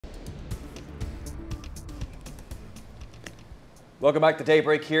Welcome back to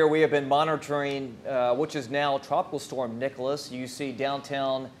Daybreak here. We have been monitoring which is now Tropical Storm Nicholas. You see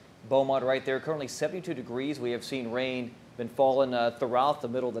downtown Beaumont right there, currently 72 degrees. We have seen rain been falling throughout the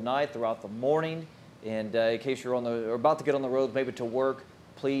middle of the night, throughout the morning. And in case you're or about to get on the road, maybe to work,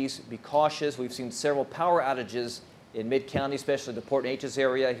 please be cautious. We've seen several power outages in mid-county, especially the Port Neches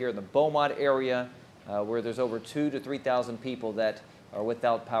area, here in the Beaumont area, where there's over 2,000 to 3,000 people that are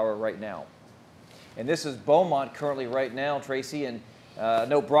without power right now. And this is Beaumont currently right now, Tracy, and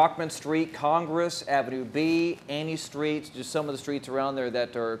no Brockman Street, Congress, Avenue B, Annie Street, just some of the streets around there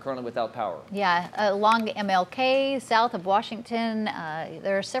that are currently without power. Yeah, along MLK, south of Washington,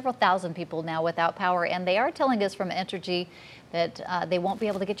 there are several thousand people now without power, and they are telling us from Entergy that they won't be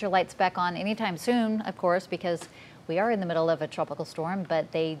able to get your lights back on anytime soon, of course, because we are in the middle of a tropical storm,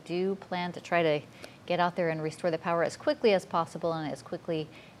 but they do plan to try to get out there and restore the power as quickly as possible and as quickly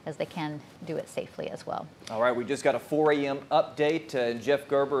as they can do it safely as well. All right, we just got a 4 a.m. update, and Jeff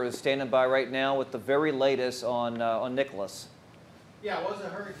Gerber is standing by right now with the very latest on Nicholas. Yeah, it was a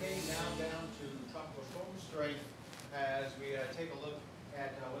hurricane, now down to tropical storm strength as we take a look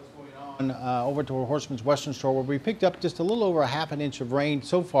at what's going on over to Horseman's Western Shore, where we picked up just a little over a half an inch of rain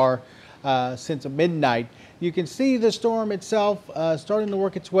so far since midnight. You can see the storm itself starting to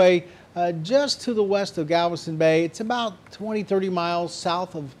work its way just to the west of Galveston Bay. It's about 20-30 miles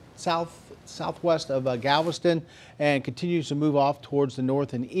southwest of Galveston, and continues to move off towards the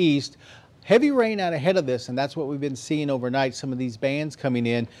north and east. Heavy rain out ahead of this, and that's what we've been seeing overnight, some of these bands coming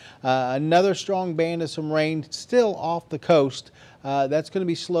in. Another strong band of some rain still off the coast. That's going to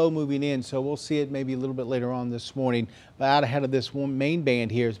be slow moving in, so we'll see it maybe a little bit later on this morning. But out ahead of this one main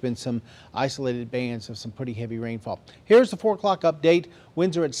band here has been some isolated bands of some pretty heavy rainfall. Here's the 4 o'clock update.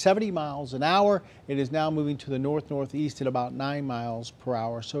 Winds are at 70 miles an hour. It is now moving to the north-northeast at about 9 miles per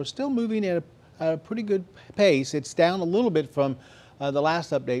hour. So it's still moving at a pretty good pace. It's down a little bit from the last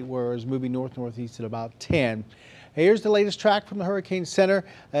update, where it was moving north-northeast at about 10. Here's the latest track from the Hurricane Center.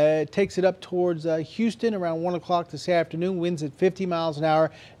 It takes it up towards Houston around 1 o'clock this afternoon, winds at 50 miles an hour,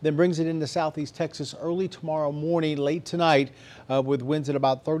 then brings it into southeast Texas early tomorrow morning, late tonight, with winds at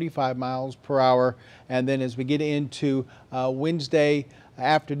about 35 miles per hour. And then as we get into Wednesday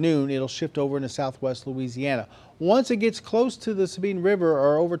afternoon, it'll shift over into southwest Louisiana. Once it gets close to the Sabine River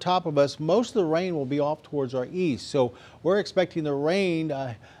or over top of us, most of the rain will be off towards our east. So we're expecting the rain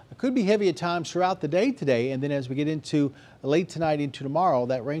could be heavy at times throughout the day today, and then as we get into late tonight into tomorrow,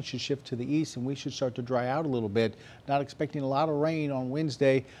 that rain should shift to the east and we should start to dry out a little bit. Not expecting a lot of rain on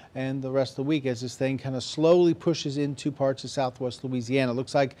Wednesday and the rest of the week as this thing kind of slowly pushes into parts of southwest Louisiana.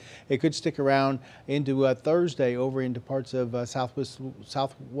 Looks like it could stick around into Thursday over into parts of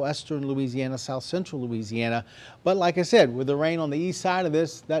southwestern Louisiana, south central Louisiana. But like I said, with the rain on the east side of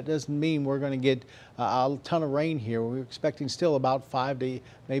this, that doesn't mean we're going to get a ton of rain here. We're expecting still about 5 to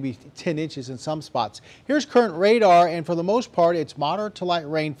maybe 10 inches in some spots. Here's current radar, and for the most part, it's moderate to light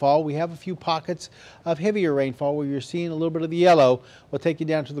rainfall. We have a few pockets of heavier rainfall where you're seeing a little bit of the yellow. We'll take you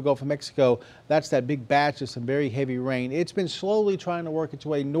down to the Gulf of Mexico. That's that big batch of some very heavy rain. It's been slowly trying to work its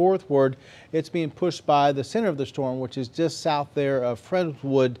way northward. It's being pushed by the center of the storm, which is just south there of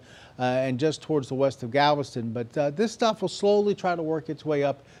Friendswood and just towards the west of Galveston. But this stuff will slowly try to work its way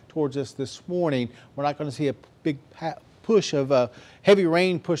up towards us this morning. We're not going to see a big push of heavy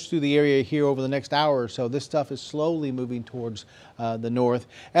rain push through the area here over the next hour or so. This stuff is slowly moving towards the north.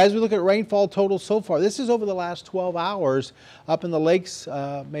 As we look at rainfall totals so far, this is over the last 12 hours. Up in the lakes,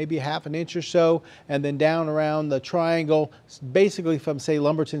 maybe half an inch or so, and then down around the triangle, basically from, say,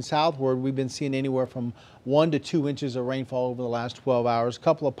 Lumberton southward, we've been seeing anywhere from 1 to 2 inches of rainfall over the last 12 hours. A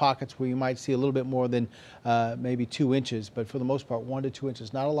couple of pockets where you might see a little bit more than maybe 2 inches, but for the most part, 1 to 2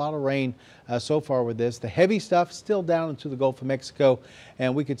 inches. Not a lot of rain so far with this. The heavy stuff still down into the Gulf of Mexico,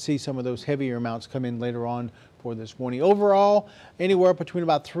 and we could see some of those heavier amounts come in later on for this morning. Overall, anywhere between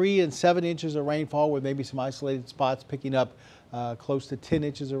about 3 and 7 inches of rainfall, with maybe some isolated spots picking up close to 10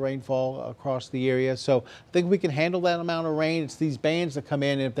 inches of rainfall across the area. So I think we can handle that amount of rain. It's these bands that come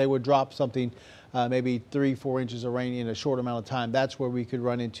in, and if they would drop something, maybe 3-4 inches of rain in a short amount of time, that's where we could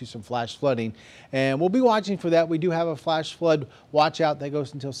run into some flash flooding. And we'll be watching for that. We do have a flash flood watch out that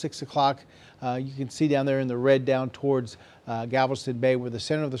goes until 6 o'clock. You can see down there in the red down towards Galveston Bay, where the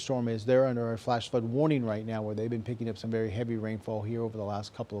center of the storm is. They're under a flash flood warning right now, where they've been picking up some very heavy rainfall here over the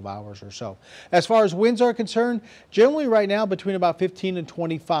last couple of hours or so. As far as winds are concerned, generally right now between about 15 and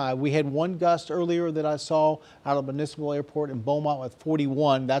 25. We had one gust earlier that I saw out of Municipal Airport in Beaumont with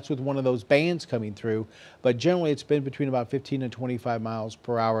 41. That's with one of those bands coming through. But generally it's been between about 15 and 25 miles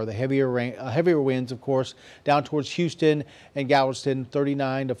per hour. The heavier winds, of course, down towards Houston and Galveston,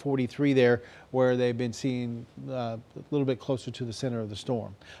 39 to 43 there, where they've been seeing a little bit bit closer to the center of the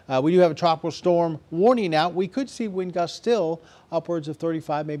storm. We do have a tropical storm warning out. We could see wind gusts still upwards of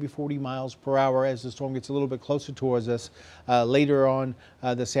 35, maybe 40 miles per hour as the storm gets a little bit closer towards us later on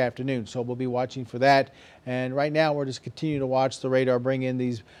this afternoon. So we'll be watching for that. And right now we're just continuing to watch the radar bring in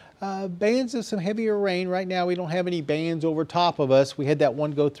these bands of some heavier rain. Right now we don't have any bands over top of us. We had that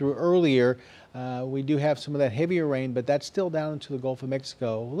one go through earlier. We do have some of that heavier rain, but that's still down into the Gulf of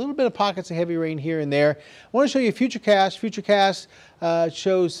Mexico. A little bit of pockets of heavy rain here and there. I want to show you Futurecast. Futurecast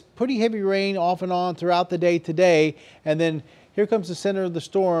shows pretty heavy rain off and on throughout the day today. And then here comes the center of the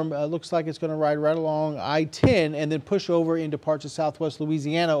storm. Looks like it's going to ride right along I-10 and then push over into parts of southwest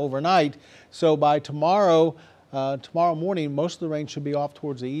Louisiana overnight. So by tomorrow morning, most of the rain should be off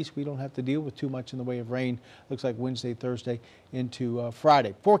towards the east. We don't have to deal with too much in the way of rain. Looks like Wednesday, Thursday into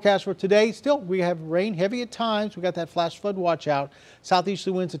Friday. Forecast for today, still we have rain heavy at times. We got that flash flood watch out.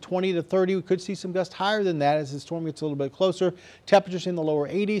 Southeasterly winds at 20 to 30. We could see some gusts higher than that as the storm gets a little bit closer. Temperatures in the lower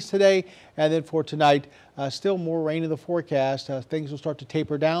 80s today. And then for tonight, still more rain in the forecast. Things will start to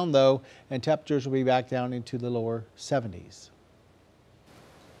taper down though, and temperatures will be back down into the lower 70s.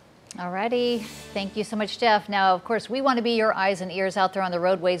 Alrighty, thank you so much, Jeff. Now, of course, we want to be your eyes and ears out there on the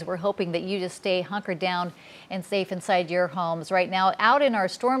roadways. We're hoping that you just stay hunkered down and safe inside your homes. Right now, out in our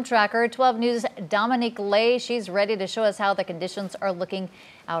storm tracker, 12 News' Dominique Lay. She's ready to show us how the conditions are looking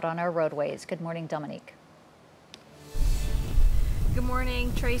out on our roadways. Good morning, Dominique. Good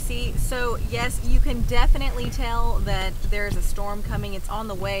morning, Tracy. So yes, you can definitely tell that there's a storm coming. It's on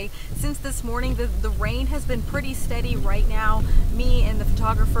the way. Since this morning, the rain has been pretty steady. Right now, me and the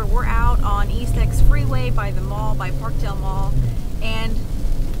photographer, we're out on East X Freeway by the mall, by Parkdale Mall, and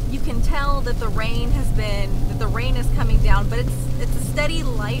you can tell that the rain is coming down, but it's a steady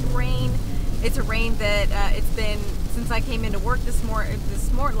light rain. It's a rain that it's been since I came into work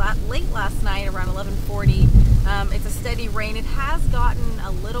late last night around 11:40. It's a steady rain. It has gotten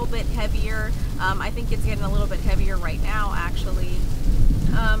a little bit heavier. I think it's getting a little bit heavier right now, actually.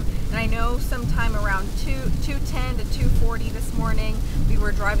 And I know sometime around 2:10 to 2:40 this morning, we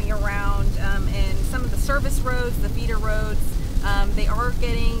were driving around in some of the service roads, the feeder roads. They are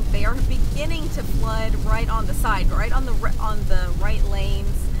beginning to flood right on the side, right on the right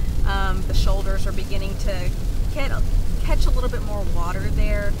lanes. The shoulders are beginning to catch a little bit more water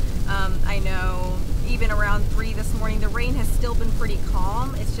there. I know even around 3 this morning, the rain has still been pretty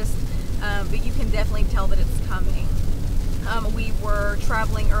calm. It's just, but you can definitely tell that it's coming. We were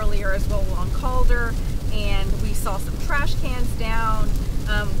traveling earlier as well on Calder, and we saw some trash cans down.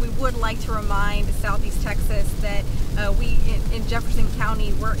 We would like to remind Southeast Texas that in Jefferson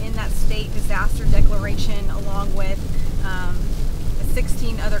County, we're in that state disaster declaration along with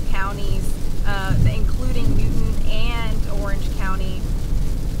 16 other counties, including Newton and Orange County.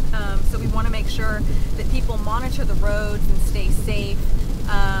 So we want to make sure that people monitor the roads and stay safe.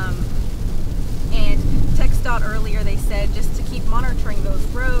 And TxDOT earlier, they said just to keep monitoring those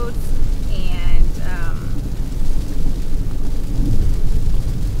roads, and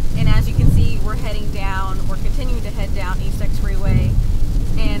as you can see, we're heading down. We're continuing to head down East X Freeway,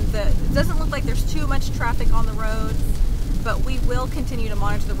 and it doesn't look like there's too much traffic on the roads, but we will continue to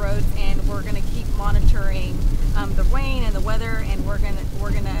monitor the roads, and we're going to keep monitoring the rain and the weather, and we're gonna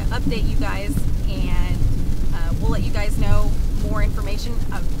update you guys, and we'll let you guys know more information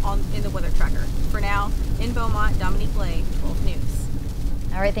in the weather tracker. For now, in Beaumont, Dominique Lay, 12 News.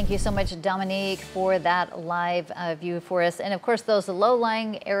 All right, thank you so much, Dominique, for that live view for us. And of course, those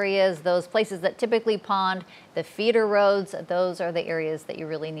low-lying areas, those places that typically pond, the feeder roads, those are the areas that you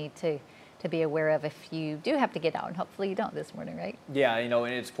really need to be aware of if you do have to get out, and hopefully you don't this morning, right? Yeah,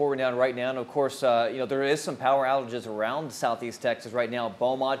 and it's pouring down right now, and of course, there is some power outages around Southeast Texas right now,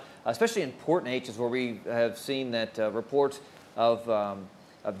 Beaumont, especially in Port Neches, where we have seen that reports of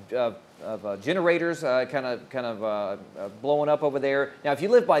generators kind of blowing up over there. Now, if you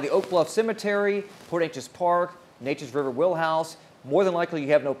live by the Oak Bluff Cemetery, Port Neches Park, Nature's River Wheelhouse, more than likely you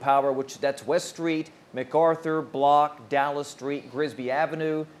have no power, that's West Street, MacArthur, Block, Dallas Street, Grisby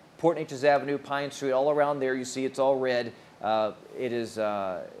Avenue, Port Neches Avenue, Pine Street, all around there. You see it's all red. It is,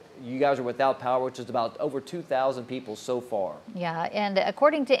 you guys are without power, which is about over 2,000 people so far. Yeah, and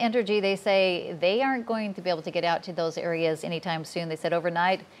according to Entergy, they say they aren't going to be able to get out to those areas anytime soon. They said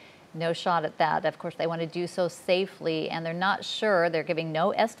overnight, no shot at that. Of course, they want to do so safely, and they're not sure. They're giving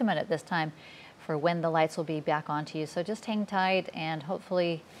no estimate at this time for when the lights will be back on to you. So just hang tight, and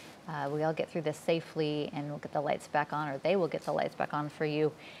hopefully we all get through this safely, and we'll get the lights back on, or they will get the lights back on for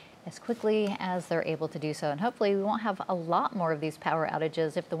you as quickly as they're able to do so. And hopefully we won't have a lot more of these power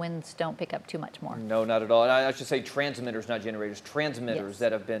outages if the winds don't pick up too much more. No, not at all. And I should say transmitters, not generators. Transmitters Yes.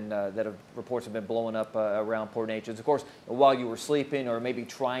 that have been reports have been blowing up around Port Neches. Of course, while you were sleeping or maybe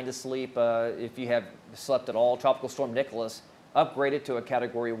trying to sleep, if you have slept at all, Tropical Storm Nicholas upgraded to a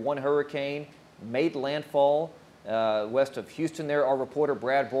Category 1 hurricane, made landfall west of Houston. There, our reporter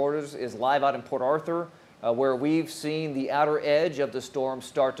Brad Borders is live out in Port Arthur, where we've seen the outer edge of the storm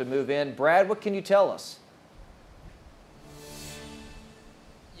start to move in. Brad, what can you tell us?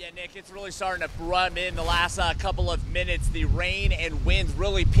 Yeah, Nick, it's really starting to run in the last couple of minutes. The rain and winds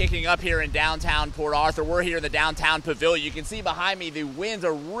really picking up here in downtown Port Arthur. We're here in the downtown pavilion. You can see behind me the winds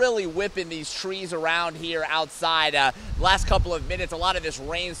are really whipping these trees around here outside. Last couple of minutes, a lot of this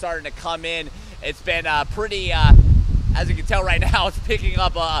rain starting to come in. It's been pretty... as you can tell right now, it's picking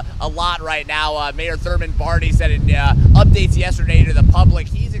up a lot right now. Mayor Thurman Barney said in updates yesterday to the public,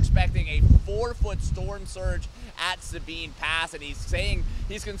 he's expecting a 4-foot storm surge at Sabine Pass, and he's saying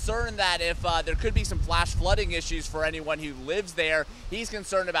he's concerned that if there could be some flash flooding issues for anyone who lives there. He's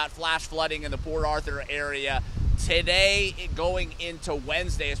concerned about flash flooding in the Port Arthur area today going into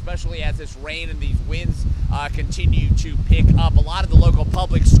Wednesday, especially as this rain and these winds continue to pick up. A lot of the local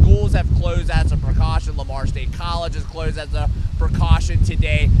public schools have closed as a precaution. Lamar State College is closed as a precaution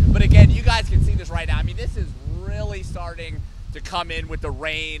today. But again, you guys can see this right now. I mean, this is really starting to come in with the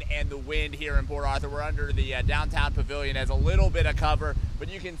rain and the wind here in Port Arthur. We're under the downtown pavilion, has a little bit of cover, but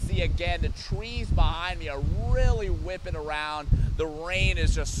you can see again the trees behind me are really whipping around. The rain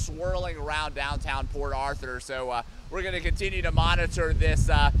is just swirling around downtown Port Arthur. So we're going to continue to monitor this.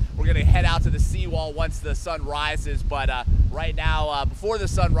 We're going to head out to the seawall once the sun rises, but right now, before the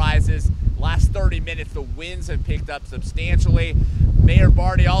sun rises, last 30 minutes, the winds have picked up substantially. Mayor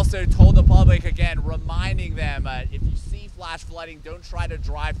Barney also told the public, again, reminding them, if you see flash flooding, don't try to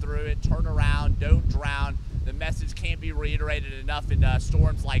drive through it, turn around, don't drown. The message can't be reiterated enough in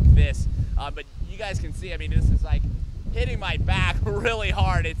storms like this. But you guys can see, I mean, this is like hitting my back really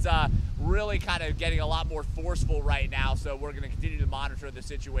hard. It's really kind of getting a lot more forceful right now, so we're going to continue to monitor the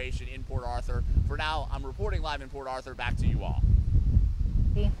situation in Port Arthur. For now, I'm reporting live in Port Arthur. Back to you all.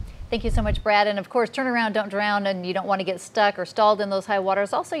 Thank you so much, Brad. And of course, turn around, don't drown, and you don't want to get stuck or stalled in those high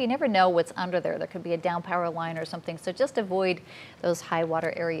waters. Also, you never know what's under there. There could be a down power line or something, so just avoid those high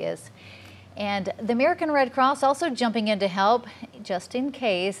water areas. And the American Red Cross also jumping in to help just in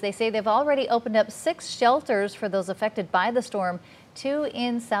case. They say they've already opened up 6 shelters for those affected by the storm, 2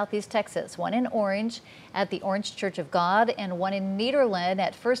 in Southeast Texas, 1 in Orange at the Orange Church of God and 1 in Nederland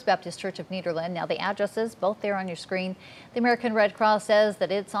at First Baptist Church of Nederland. Now the addresses, both there on your screen. The American Red Cross says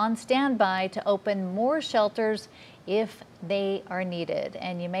that it's on standby to open more shelters if they are needed.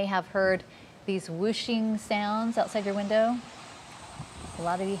 And you may have heard these whooshing sounds outside your window. A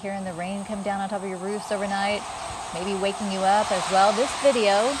lot of you hearing the rain come down on top of your roofs overnight, maybe waking you up as well. This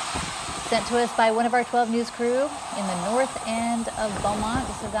video sent to us by one of our 12 News crew in the north end of Beaumont.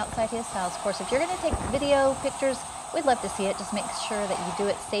 This is outside his house. Of course, if you're going to take video, pictures, we'd love to see it. Just make sure that you do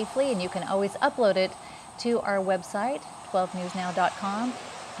it safely, and you can always upload it to our website, 12newsnow.com,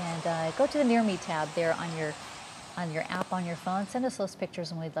 and go to the Near Me tab there on your app on your phone. Send us those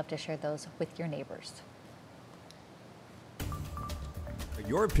pictures, and we'd love to share those with your neighbors.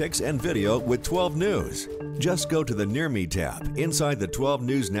 Your pics and video with 12 News. Just go to the Near Me tab inside the 12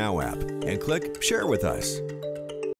 News Now app and click Share with Us.